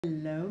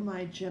Hello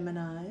my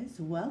Geminis,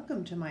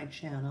 welcome to my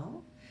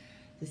channel.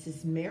 This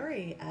is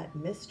Mary at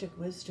Mystic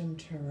Wisdom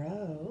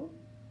Tarot.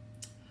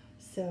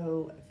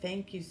 So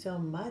thank you so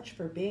much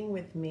for being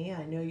with me.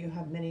 I know you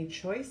have many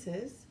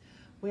choices.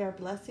 We are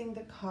blessing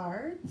the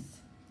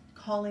cards,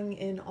 calling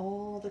in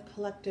all the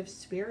collective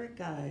spirit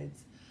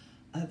guides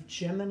of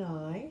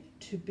Gemini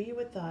to be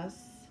with us.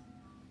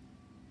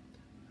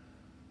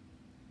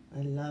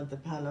 I love the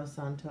Palo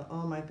Santo.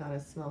 Oh my God,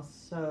 it smells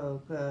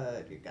so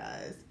good, you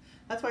guys.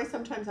 That's why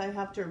sometimes I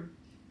have to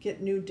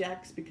get new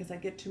decks because I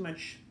get too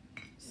much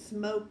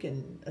smoke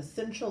and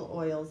essential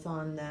oils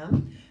on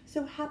them.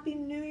 So happy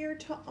New Year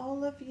to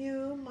all of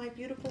you, my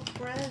beautiful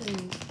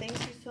friends. Thank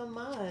you so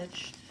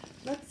much.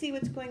 Let's see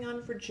what's going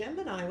on for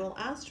Gemini. Well,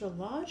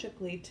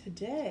 astrologically,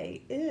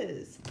 today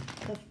is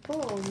the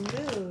full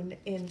moon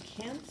in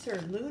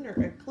Cancer lunar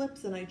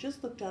eclipse. And I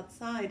just looked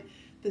outside.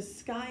 The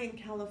sky in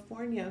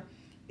California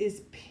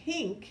is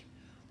pink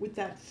with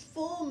that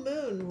full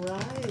moon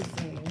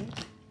rising.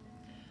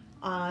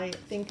 I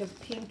think of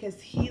pink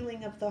as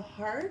healing of the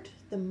heart,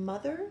 the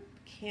mother,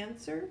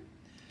 Cancer.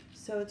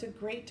 So it's a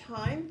great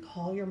time.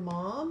 Call your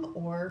mom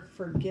or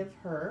forgive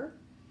her,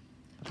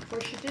 for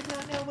she did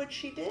not know what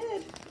she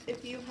did.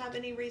 If you have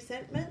any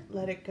resentment,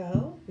 let it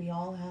go. We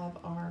all have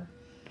our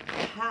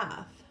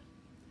path.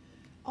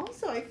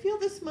 Also, I feel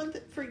this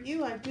month for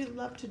you, I do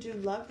love to do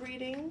love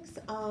readings.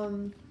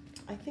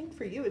 I think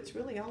for you, it's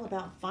really all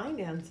about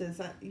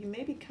finances. You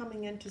may be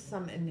coming into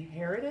some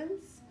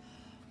inheritance.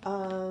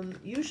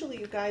 Usually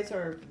you guys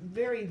are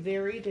very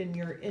varied in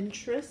your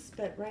interests,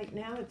 but right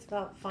now it's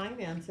about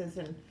finances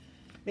and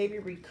maybe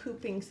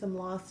recouping some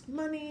lost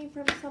money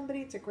from somebody.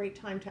 It's a great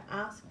time to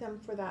ask them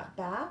for that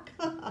back.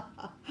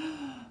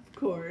 Of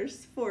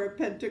course, Four of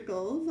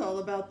Pentacles, all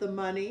about the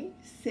money,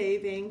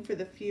 saving for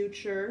the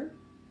future,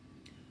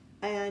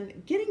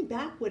 and getting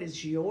back what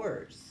is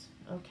yours,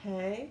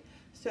 okay?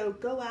 So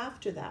go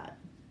after that.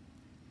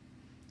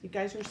 You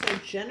guys are so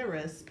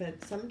generous,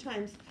 but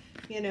sometimes,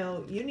 you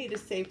know, you need to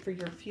save for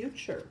your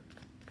future.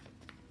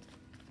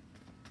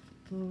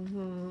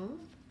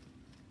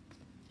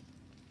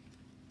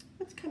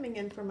 What's coming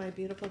in for my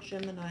beautiful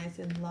Geminis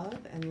in love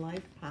and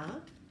life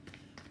path?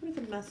 What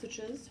are the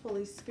messages?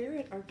 Holy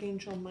Spirit,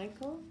 Archangel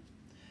Michael.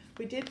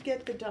 We did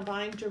get the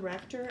Divine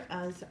Director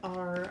as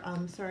our,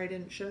 sorry I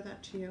didn't show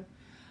that to you,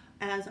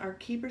 as our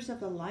Keepers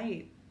of the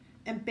Light.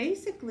 And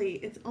basically,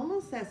 it's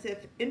almost as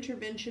if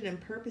intervention and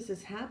purpose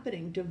is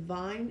happening.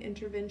 Divine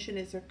intervention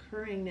is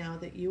occurring now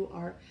that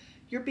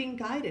you're being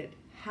guided.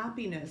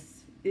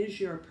 Happiness is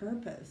your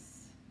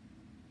purpose.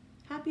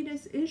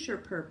 Happiness is your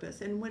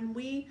purpose. And when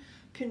we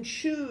can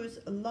choose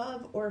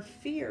love or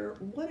fear,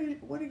 what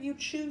are you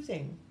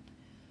choosing?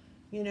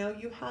 You know,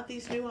 you have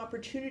these new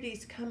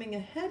opportunities coming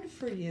ahead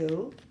for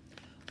you.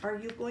 Are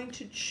you going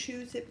to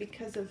choose it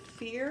because of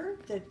fear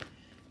that,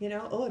 you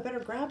know, oh, I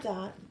better grab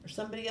that, or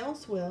somebody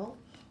else will?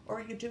 Or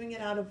are you doing it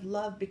out of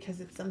love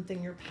because it's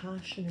something you're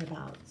passionate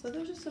about? So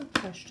those are some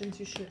questions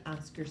you should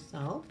ask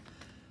yourself.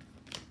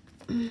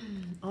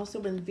 Also,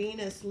 when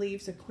Venus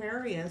leaves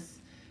Aquarius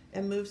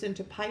and moves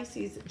into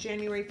Pisces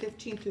January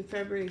 15th through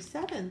February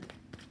 7th,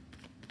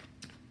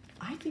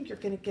 I think you're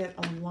going to get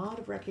a lot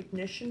of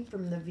recognition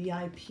from the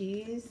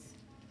VIPs,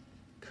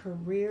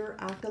 career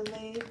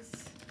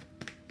accolades.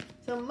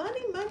 So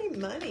money, money,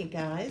 money,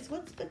 guys.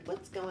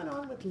 What's going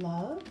on with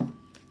love?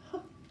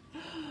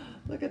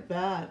 Look at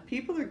that.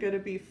 People are going to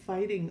be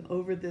fighting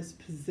over this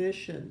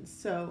position.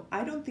 So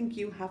I don't think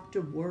you have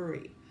to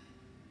worry.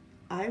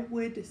 I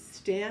would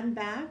stand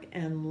back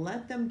and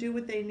let them do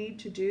what they need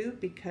to do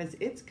because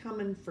it's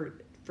coming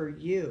for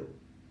you.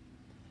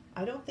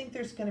 I don't think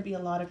there's going to be a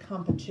lot of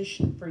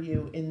competition for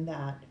you in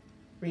that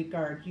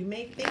regard. You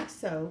may think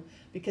so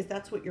because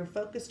that's what you're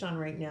focused on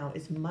right now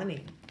is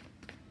money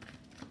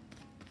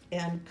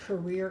and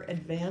career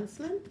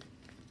advancement.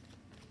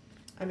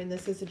 I mean,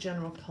 this is a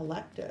general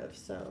collective,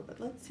 so, but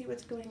let's see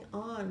what's going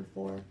on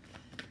for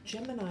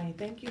Gemini.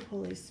 Thank you,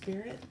 Holy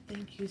Spirit.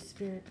 Thank you,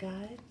 Spirit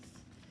Guides.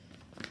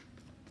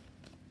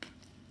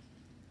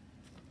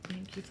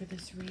 Thank you for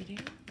this reading.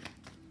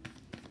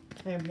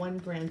 I have one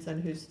grandson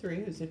who's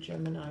 3, who's a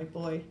Gemini.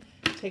 Boy,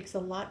 it takes a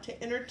lot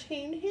to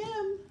entertain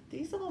him.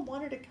 These all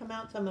wanted to come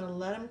out, so I'm going to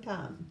let them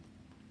come.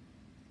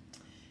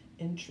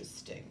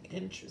 Interesting,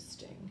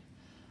 interesting.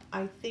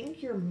 I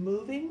think you're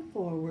moving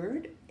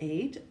forward,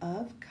 8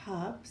 of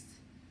Cups,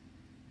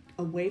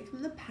 away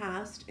from the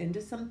past into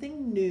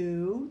something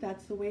new.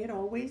 That's the way it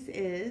always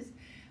is.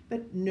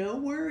 But no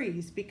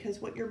worries, because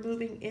what you're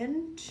moving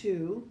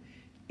into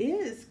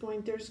is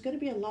there's going to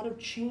be a lot of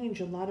change,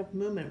 a lot of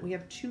movement. We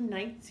have 2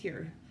 knights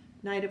here,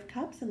 Knight of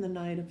Cups and the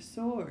Knight of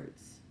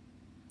Swords.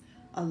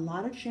 A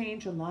lot of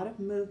change, a lot of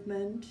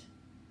movement,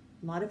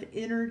 a lot of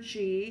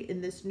energy in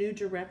this new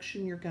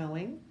direction you're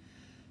going.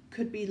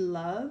 Could be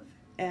love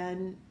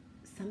and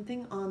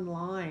something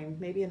online,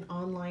 maybe an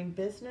online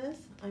business,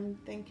 I'm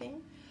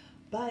thinking.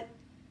 But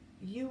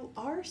you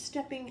are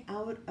stepping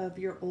out of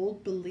your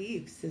old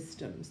belief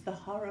systems, the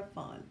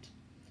Hierophant.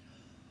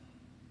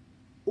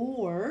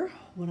 Or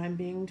what I'm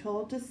being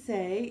told to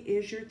say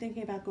is you're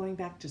thinking about going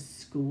back to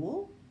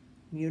school,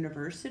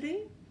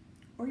 university,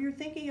 or you're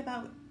thinking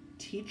about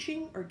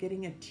teaching or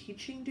getting a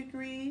teaching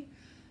degree.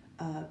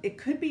 It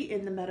could be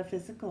in the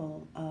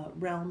metaphysical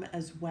realm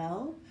as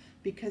well,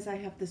 because I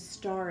have the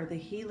star, the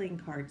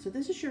healing card. So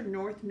this is your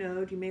north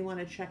node. You may want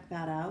to check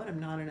that out. I'm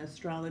not an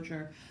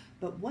astrologer,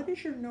 but what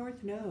is your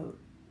north node?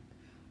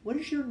 What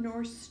is your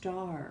north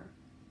star?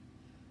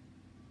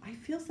 I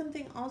feel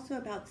something also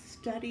about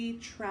study,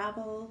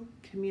 travel,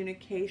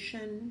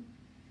 communication.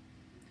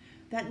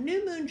 That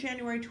new moon,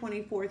 January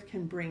 24th,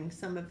 can bring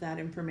some of that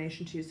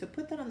information to you. So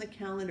put that on the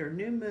calendar.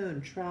 New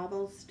moon,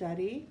 travel,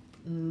 study.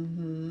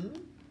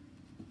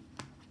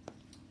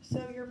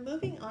 So you're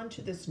moving on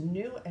to this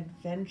new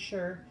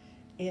adventure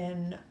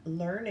in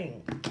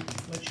learning,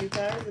 which you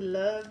guys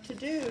love to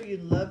do. You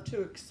love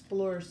to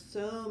explore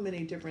so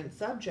many different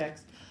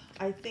subjects.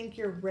 I think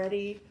you're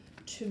ready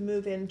to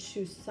move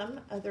into some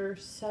other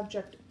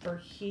subject for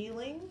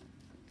healing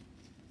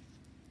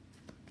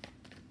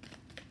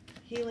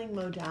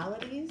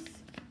modalities,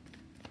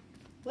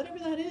 whatever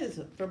that is,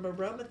 from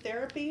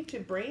aromatherapy to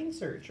brain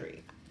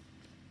surgery.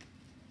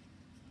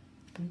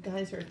 You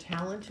guys are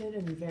talented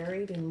and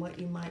varied in what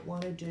you might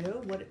want to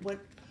do.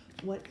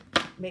 What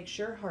makes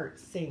your heart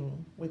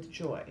sing with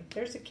joy?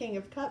 There's a King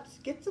of Cups.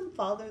 Get some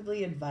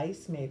fatherly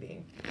advice,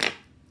 maybe.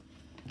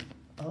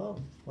 Oh,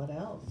 what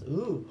else?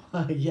 Ooh,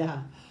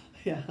 yeah.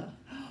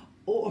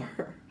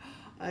 Or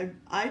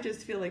I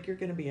just feel like you're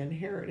going to be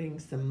inheriting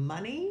some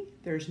money.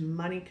 There's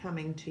money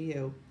coming to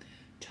you.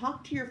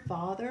 Talk to your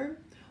father,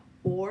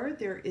 or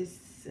there is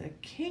a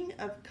King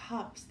of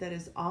Cups that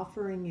is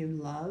offering you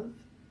love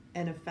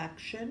and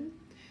affection,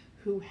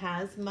 who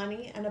has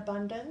money and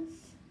abundance,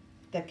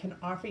 that can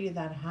offer you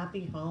that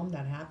happy home,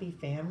 that happy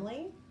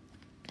family.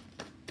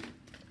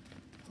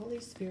 Holy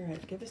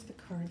Spirit, give us the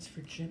cards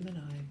for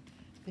Gemini.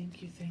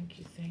 Thank you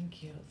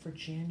for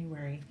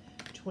January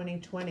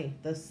 2020.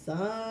 The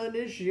sun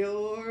is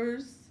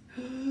yours.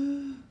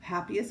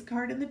 Happiest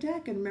card in the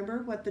deck. And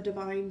remember what the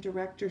divine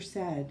director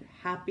said.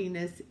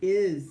 Happiness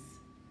is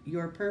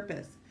your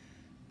purpose.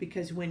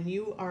 Because when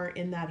you are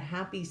in that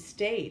happy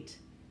state,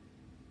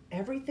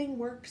 everything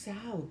works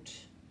out.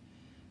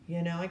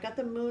 You know, I got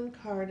the moon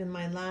card in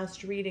my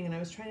last reading, and I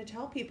was trying to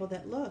tell people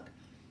that, look,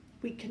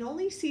 we can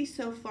only see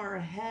so far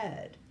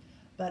ahead,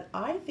 but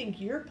I think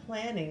you're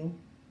planning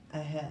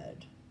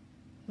ahead.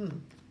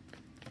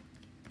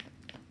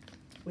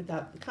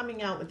 Without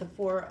coming out with the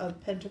Four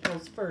of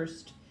Pentacles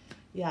first,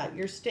 yeah,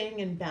 you're staying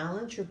in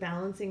balance. You're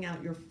balancing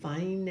out your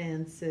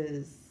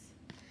finances.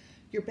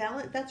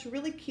 That's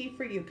really key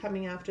for you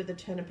coming after the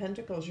Ten of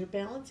Pentacles. You're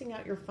balancing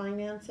out your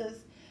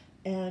finances,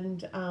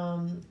 and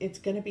it's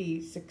going to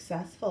be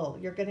successful.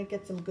 You're going to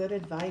get some good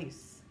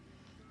advice.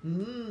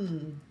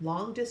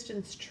 Long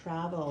distance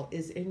travel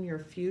is in your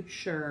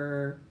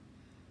future.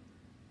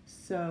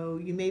 So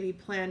you may be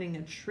planning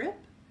a trip.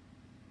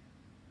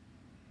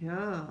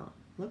 Yeah,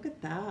 look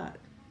at that.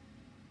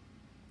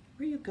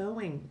 Where are you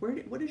going?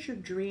 What is your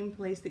dream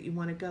place that you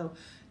want to go?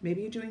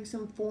 Maybe you're doing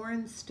some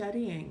foreign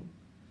studying.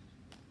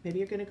 Maybe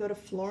you're going to go to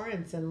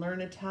Florence and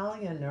learn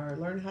Italian, or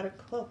learn how to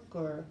cook,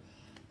 or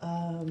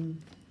a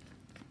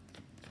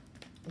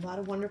lot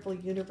of wonderful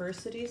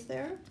universities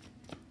there.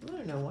 I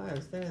don't know why I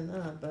was saying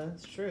that, but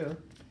it's true.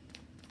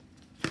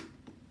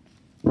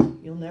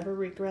 You'll never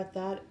regret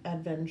that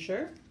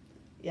adventure.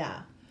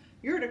 Yeah,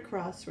 you're at a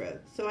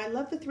crossroads. So I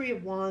love the Three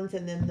of Wands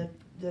and then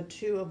the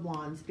Two of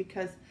Wands,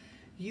 because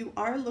you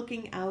are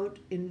looking out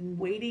and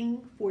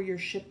waiting for your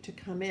ship to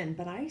come in.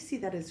 But I see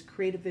that as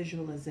creative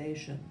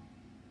visualization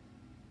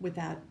with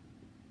that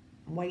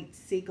white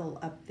seagull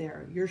up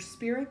there. Your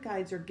spirit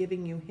guides are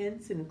giving you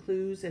hints and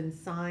clues and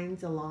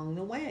signs along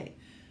the way.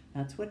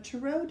 That's what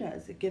tarot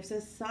does. It gives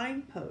us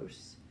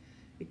signposts.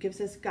 It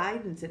gives us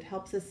guidance. It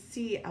helps us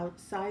see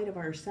outside of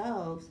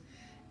ourselves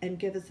and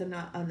give us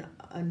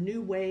a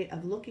new way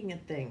of looking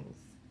at things,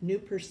 new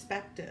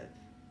perspective.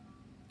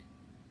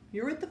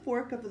 You're at the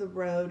fork of the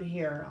road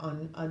here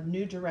on a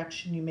new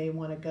direction you may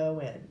want to go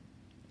in.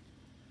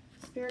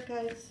 Spirit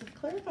guides,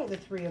 clarify the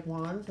Three of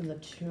Wands and the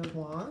Two of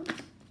Wands.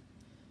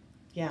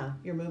 Yeah,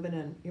 you're moving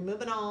in. You're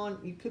moving on.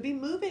 You could be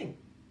moving.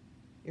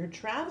 You're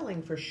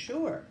traveling for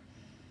sure.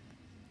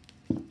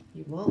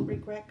 You won't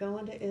regret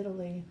going to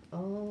Italy.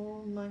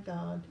 Oh my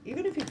God.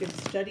 Even if you could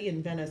study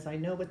in Venice, I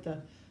know with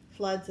the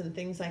floods and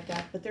things like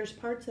that, but there's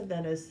parts of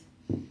Venice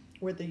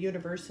where the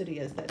university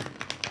is that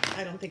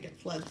I don't think it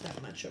floods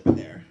that much over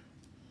there.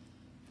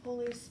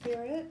 Holy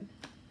Spirit.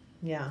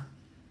 Yeah.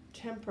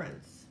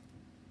 Temperance.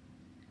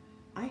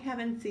 I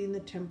haven't seen the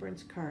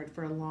Temperance card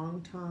for a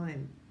long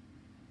time.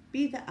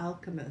 Be the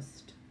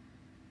alchemist.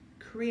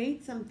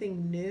 Create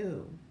something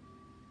new.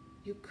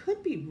 You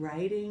could be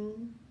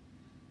writing,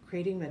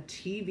 creating a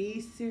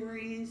TV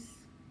series,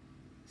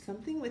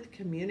 something with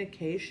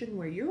communication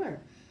where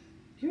you're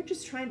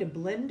just trying to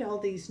blend all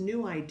these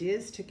new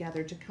ideas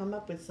together to come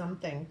up with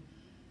something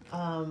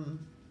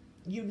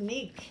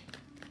unique.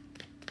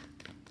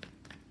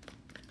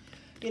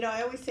 You know,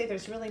 I always say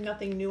there's really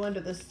nothing new under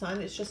the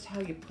sun. It's just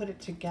how you put it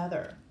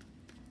together.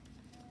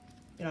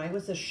 You know, I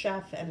was a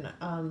chef and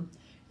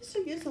used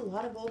to use a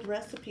lot of old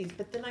recipes,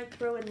 but then I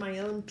throw in my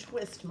own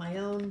twist, my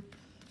own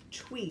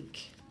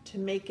tweak to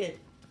make it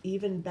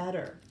even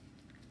better.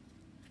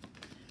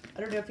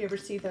 I don't know if you ever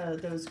see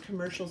those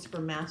commercials for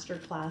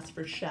masterclass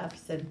for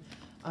chefs, and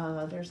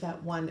there's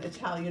that one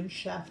Italian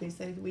chef. They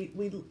say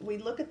we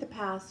look at the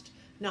past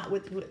not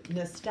with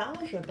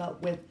nostalgia,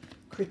 but with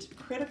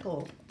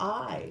critical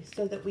eye,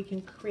 so that we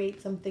can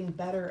create something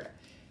better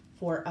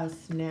for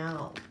us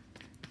now.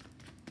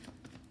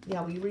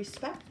 Yeah, we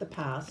respect the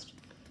past,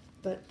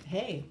 but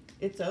hey,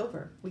 it's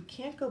over. We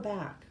can't go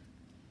back.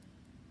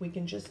 We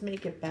can just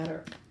make it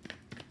better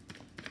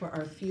for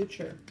our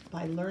future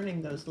by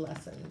learning those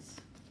lessons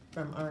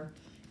from our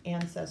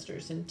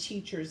ancestors and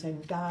teachers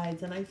and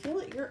guides. And I feel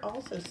that you're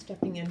also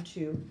stepping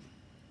into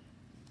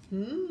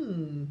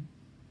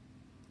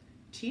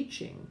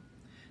teaching.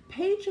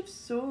 Page of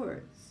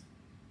Swords.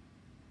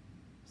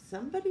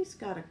 Somebody's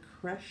got a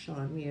crush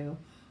on you,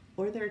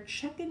 or they're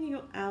checking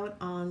you out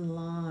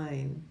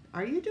online.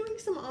 Are you doing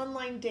some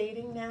online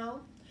dating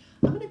now?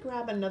 I'm going to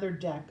grab another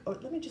deck. Oh,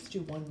 let me just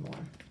do one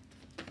more.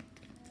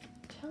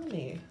 Tell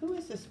me, who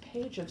is this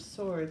Page of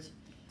Swords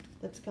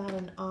that's got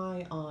an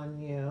eye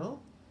on you?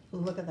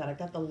 Look at that. I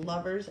got the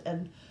Lovers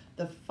and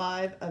the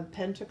Five of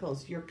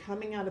Pentacles. You're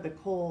coming out of the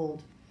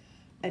cold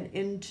and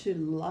into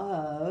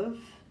love.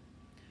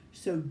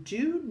 So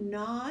do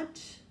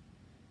not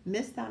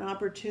miss that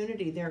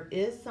opportunity. There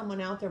is someone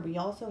out there. We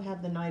also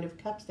have the Knight of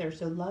Cups there.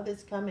 So love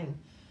is coming.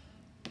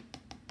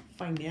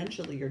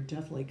 Financially, you're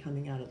definitely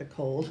coming out of the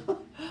cold.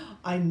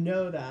 I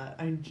know that.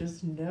 I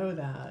just know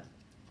that.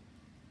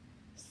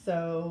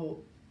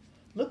 So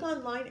look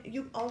online.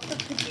 You also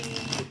could be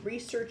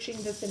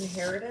researching this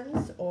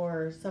inheritance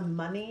or some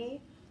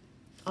money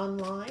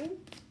online.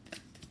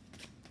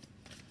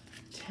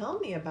 Tell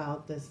me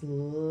about this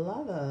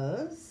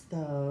Lovers,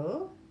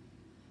 though.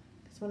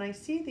 Because when I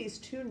see these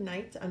two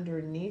knights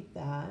underneath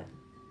that,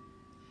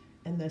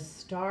 and the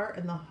Star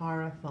and the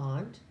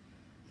Hierophant,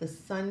 the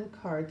Sun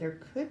card, there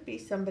could be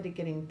somebody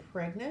getting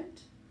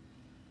pregnant.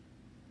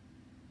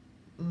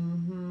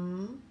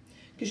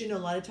 Because you know, a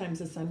lot of times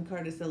the Sun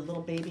card is the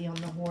little baby on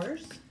the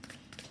horse.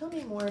 Tell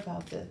me more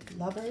about the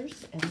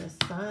Lovers and the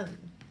Sun.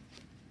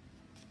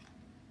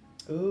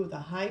 Ooh, the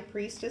High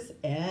Priestess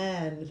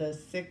and the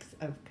Six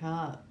of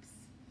Cups.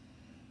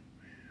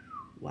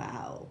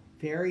 Wow,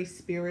 very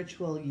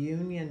spiritual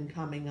union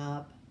coming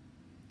up.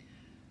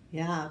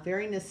 Yeah,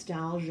 very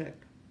nostalgic.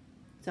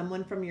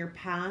 Someone from your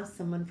past,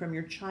 someone from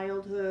your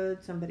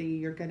childhood, somebody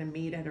you're going to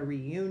meet at a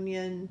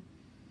reunion.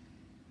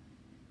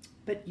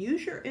 But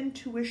use your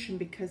intuition,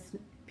 because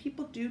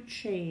people do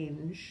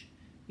change.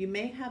 You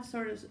may have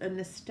sort of a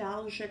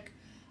nostalgic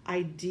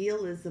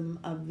idealism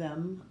of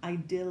them,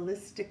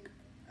 idealistic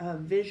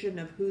vision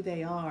of who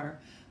they are,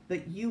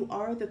 but you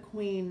are the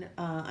queen,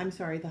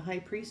 the High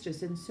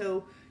Priestess, and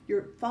so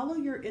follow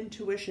your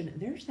intuition.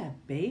 There's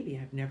that baby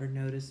I've never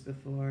noticed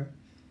before.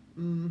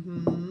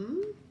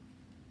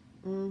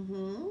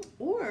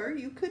 Or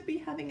you could be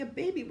having a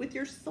baby with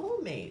your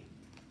soulmate.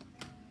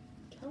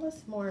 Tell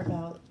us more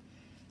about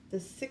the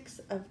Six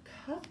of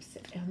Cups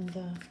and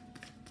the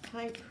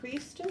High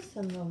Priestess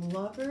and the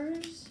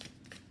Lovers.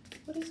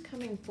 What is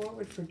coming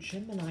forward for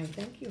Gemini?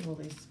 Thank you,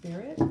 Holy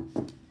Spirit.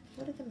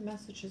 What are the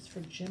messages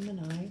for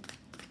Gemini?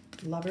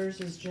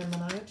 Lovers is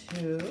Gemini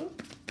too.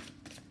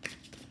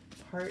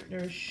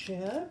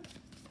 Partnership.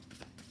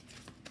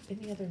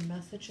 Any other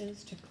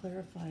messages to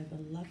clarify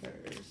the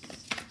Lovers?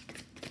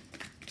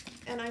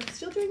 And I'm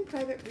still doing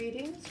private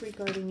readings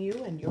regarding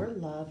you and your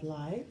love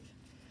life.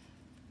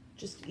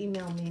 Just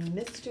email me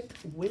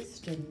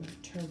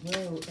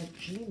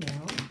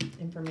mysticwisdomtarot@gmail.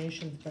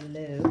 Information's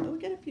below. Oh, we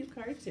got a few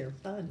cards here.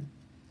 Fun.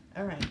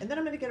 All right. And then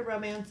I'm going to get a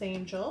romance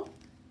angel.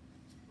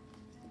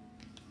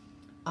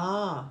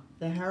 Ah,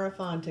 the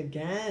Hierophant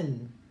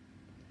again.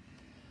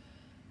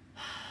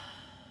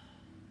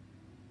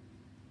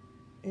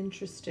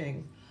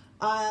 Interesting.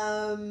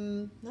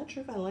 Not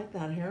sure if I like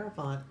that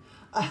Hierophant.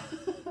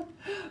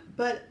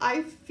 But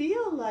I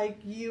feel like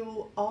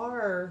you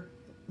are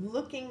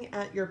looking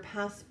at your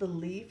past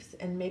beliefs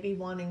and maybe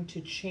wanting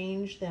to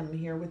change them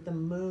here with the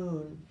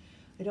Moon.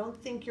 I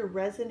don't think you're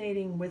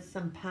resonating with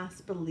some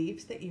past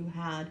beliefs that you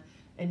had,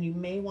 and you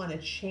may want to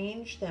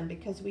change them,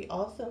 because we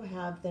also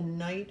have the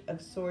Knight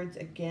of Swords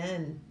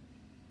again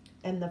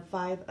and the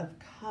Five of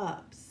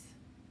Cups.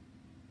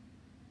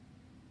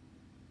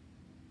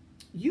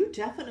 You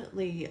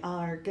definitely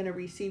are going to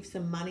receive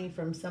some money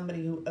from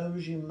somebody who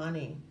owes you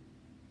money.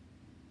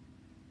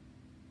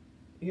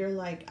 You're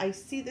like, I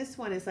see this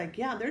one is like,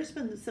 yeah, there's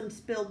been some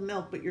spilled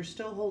milk, but you're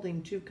still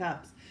holding 2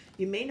 cups.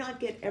 You may not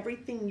get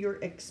everything you're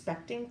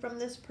expecting from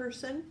this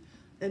person.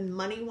 And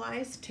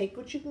money-wise, take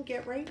what you can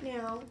get right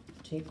now.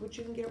 Take what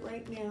you can get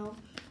right now.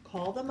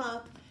 Call them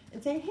up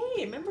and say,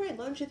 hey, remember I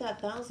loaned you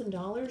that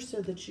 $1,000 so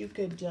that you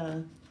could,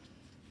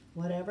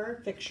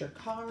 whatever, fix your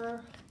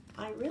car?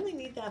 I really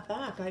need that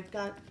back. I've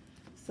got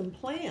some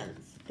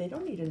plans. They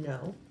don't need to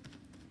know.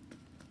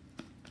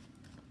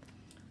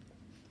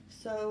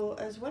 So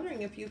I was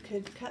wondering if you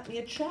could cut me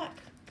a check.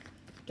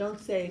 Don't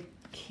say,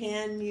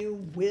 can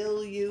you,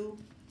 will you?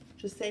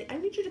 Just say, I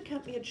need you to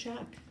cut me a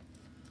check.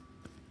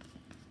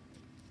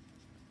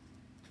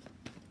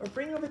 Or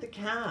bring over the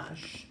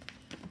cash.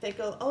 If they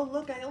go, oh,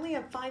 look, I only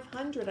have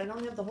 500. I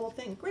don't have the whole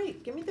thing.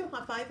 Great, give me the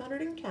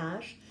 500 in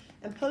cash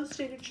and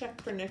post-date a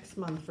check for next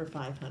month for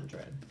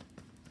 500.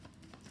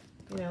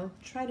 You know,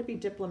 try to be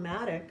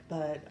diplomatic,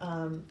 but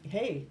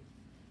hey,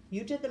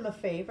 you did them a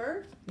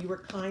favor. You were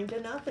kind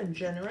enough and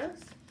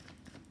generous.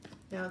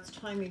 Now it's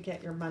time you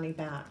get your money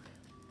back.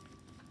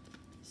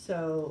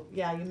 So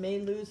yeah, you may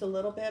lose a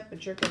little bit,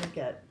 but you're going to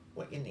get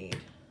what you need.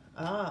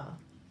 Ah,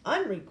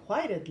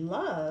 unrequited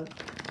love.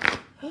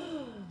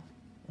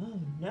 Oh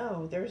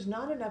no, there's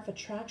not enough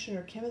attraction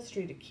or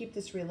chemistry to keep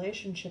this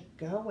relationship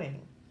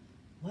going.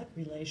 What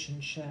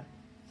relationship?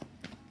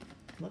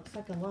 Looks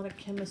like a lot of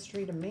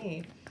chemistry to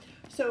me.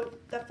 So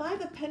the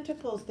Five of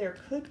Pentacles there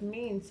could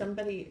mean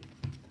somebody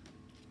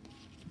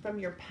from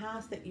your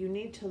past that you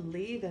need to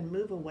leave and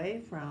move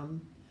away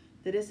from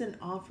that isn't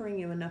offering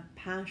you enough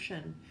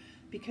passion.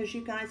 Because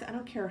you guys, I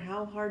don't care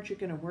how hard you're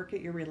going to work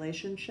at your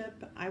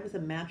relationship. I was a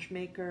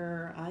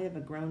matchmaker. I have a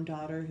grown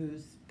daughter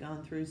who's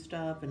gone through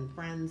stuff and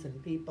friends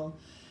and people.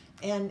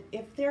 And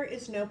if there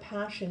is no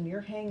passion, you're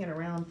hanging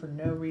around for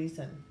no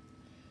reason.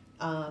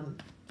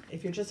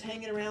 If you're just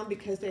hanging around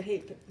because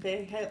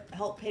they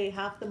help pay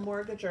half the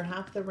mortgage or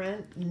half the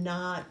rent,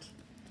 not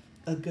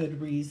a good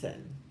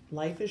reason.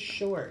 Life is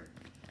short.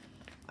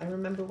 I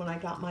remember when I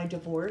got my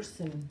divorce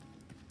and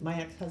my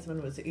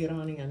ex-husband was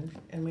Iranian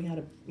and we had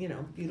a, you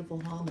know,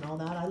 beautiful home and all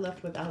that. I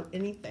left without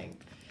anything.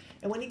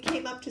 And when he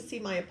came up to see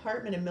my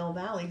apartment in Mill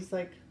Valley, he's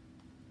like,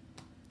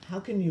 how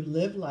can you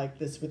live like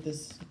this with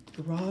this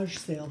garage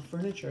sale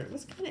furniture? It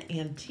was kind of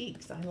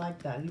antiques. I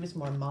like that. He was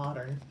more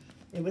modern.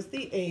 It was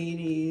the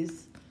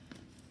 80s,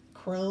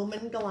 chrome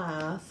and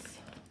glass.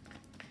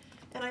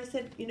 And I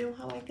said, you know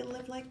how I can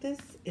live like this?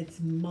 It's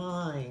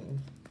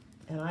mine.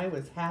 And I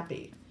was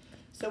happy.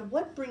 So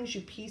what brings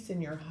you peace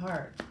in your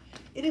heart?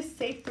 It is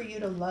safe for you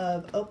to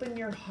love, open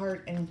your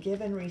heart, and give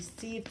and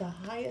receive the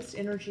highest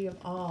energy of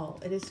all.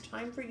 It is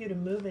time for you to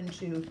move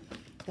into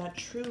that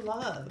true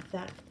love,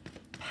 that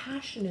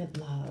passionate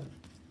love.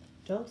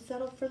 Don't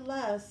settle for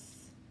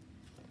less.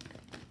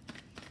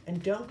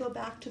 And don't go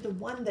back to the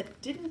one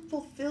that didn't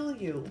fulfill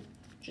you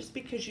just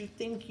because you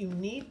think you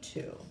need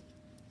to.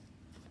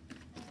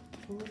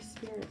 Holy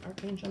Spirit,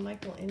 Archangel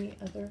Michael, any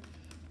other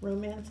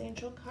romance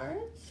angel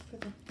cards for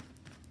the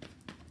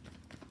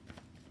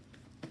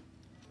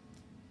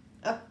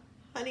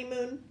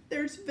honeymoon?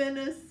 There's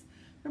Venice.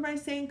 Everybody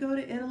saying go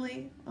to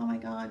Italy. Oh my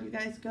God, you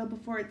guys go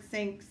before it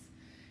sinks.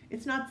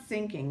 It's not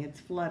sinking, it's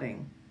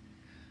flooding.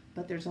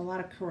 But there's a lot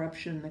of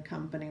corruption in the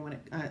company when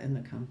it in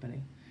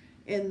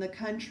the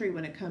country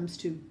when it comes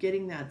to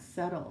getting that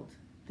settled.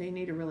 They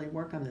need to really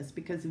work on this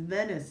because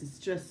Venice is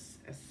just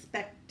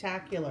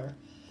spectacular.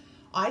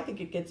 I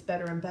think it gets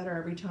better and better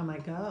every time I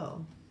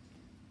go.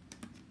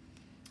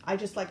 I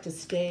just like to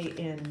stay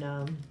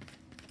in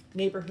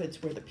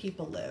neighborhoods where the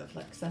people live,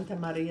 like Santa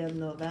Maria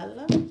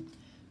Novella.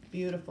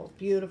 Beautiful,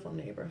 beautiful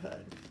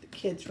neighborhood. The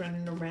kids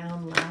running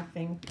around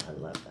laughing. I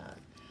love that.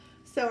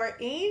 So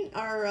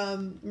our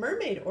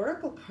mermaid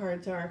oracle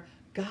cards are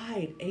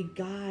guide, a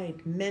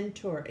guide,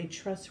 mentor, a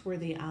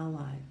trustworthy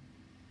ally.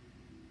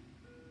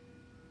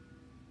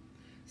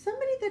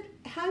 Somebody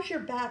that has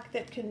your back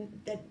that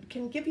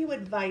can give you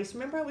advice.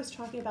 Remember I was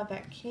talking about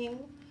that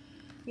king?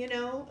 You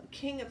know,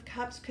 King of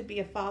Cups could be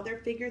a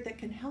father figure that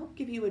can help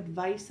give you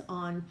advice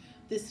on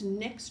this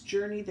next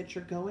journey that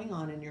you're going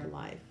on in your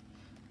life.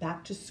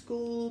 Back to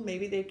school,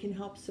 maybe they can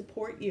help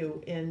support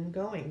you in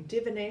going.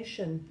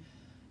 Divination,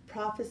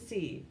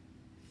 prophecy,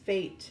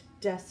 fate,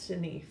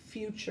 destiny,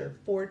 future,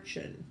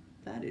 fortune.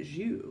 That is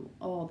you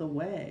all the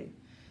way.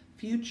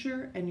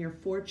 Future and your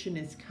fortune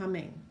is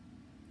coming.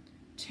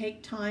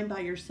 Take time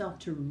by yourself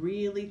to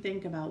really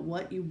think about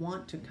what you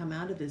want to come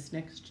out of this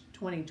next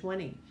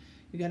 2020.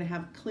 You're going to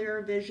have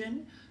clearer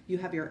vision. You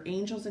have your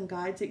angels and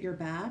guides at your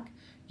back.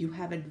 You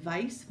have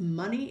advice.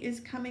 Money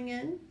is coming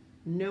in.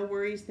 No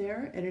worries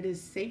there. And it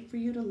is safe for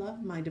you to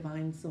love, my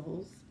divine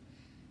souls.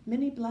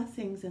 Many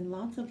blessings and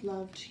lots of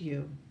love to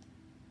you.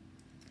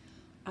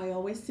 I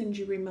always send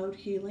you remote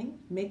healing.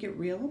 Make it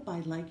real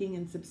by liking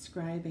and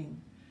subscribing.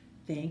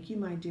 Thank you,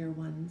 my dear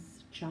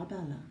ones. Ciao,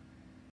 Bella.